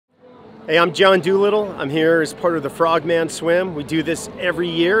Hey, I'm John Doolittle. I'm here as part of the Frogman Swim. We do this every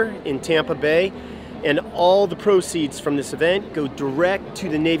year in Tampa Bay, and all the proceeds from this event go direct to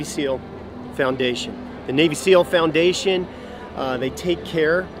the Navy SEAL Foundation. The Navy SEAL Foundation, they take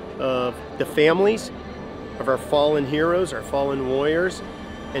care of the families of our fallen heroes, our fallen warriors,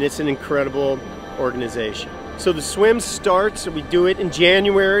 and it's an incredible organization. So the swim starts, we do it in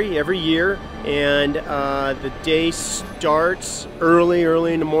January every year, and the day starts early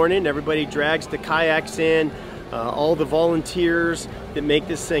in the morning. Everybody drags the kayaks in, all the volunteers that make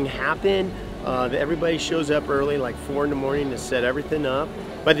this thing happen. Everybody shows up early, like 4 in the morning, to set everything up.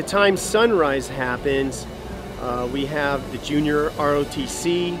 By the time sunrise happens, we have the junior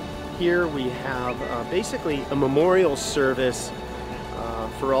ROTC here. We have basically a memorial service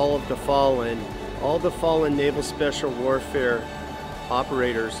for all of the fallen Naval Special Warfare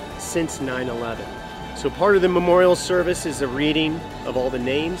operators since 9/11. So part of the memorial service is a reading of all the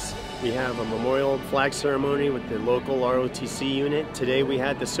names. We have a memorial flag ceremony with the local ROTC unit. Today we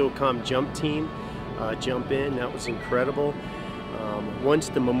had the SOCOM jump team jump in. That was incredible. Once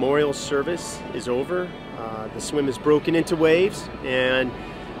the memorial service is over, the swim is broken into waves, and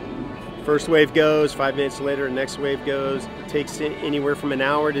first wave goes, 5 minutes later the next wave goes. It takes anywhere from an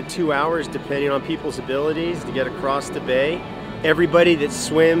hour to 2 hours depending on people's abilities to get across the bay. Everybody that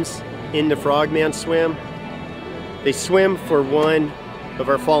swims in the Frogman Swim, they swim for one of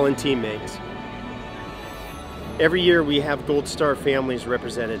our fallen teammates. Every year we have Gold Star families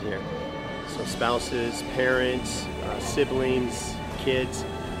represented here. So spouses, parents, siblings, kids.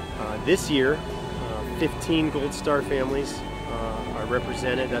 This year, 15 Gold Star families are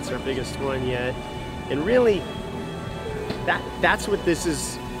represented. That's our biggest one yet. And really, that's what this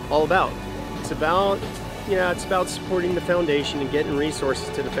is all about. It's about, it's about supporting the foundation and getting resources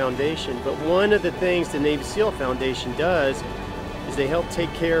to the foundation. But one of the things the Navy SEAL Foundation does is they help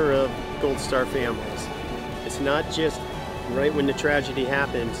take care of Gold Star families. It's not just right when the tragedy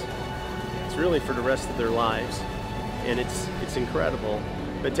happens, it's really for the rest of their lives. And it's incredible.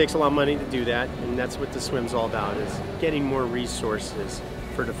 But it takes a lot of money to do that, and that's what the swim's all about, is getting more resources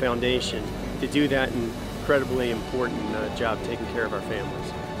for the foundation to do that incredibly important job taking care of our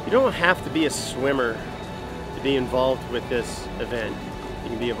families. You don't have to be a swimmer to be involved with this event. You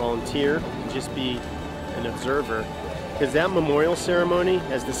can be a volunteer, you can just be an observer, because that memorial ceremony,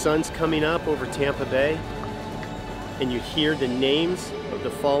 as the sun's coming up over Tampa Bay, and you hear the names of the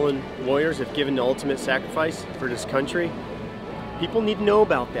fallen warriors that have given the ultimate sacrifice for this country, people need to know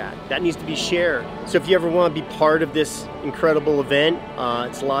about that. That needs to be shared. So if you ever want to be part of this incredible event,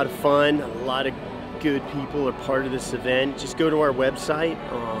 it's a lot of fun. A lot of good people are part of this event. Just go to our website,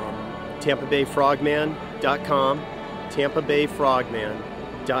 TampaBayFrogman.com,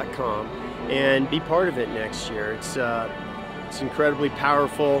 TampaBayFrogman.com, and be part of it next year. It's incredibly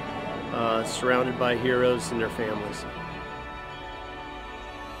powerful, surrounded by heroes and their families.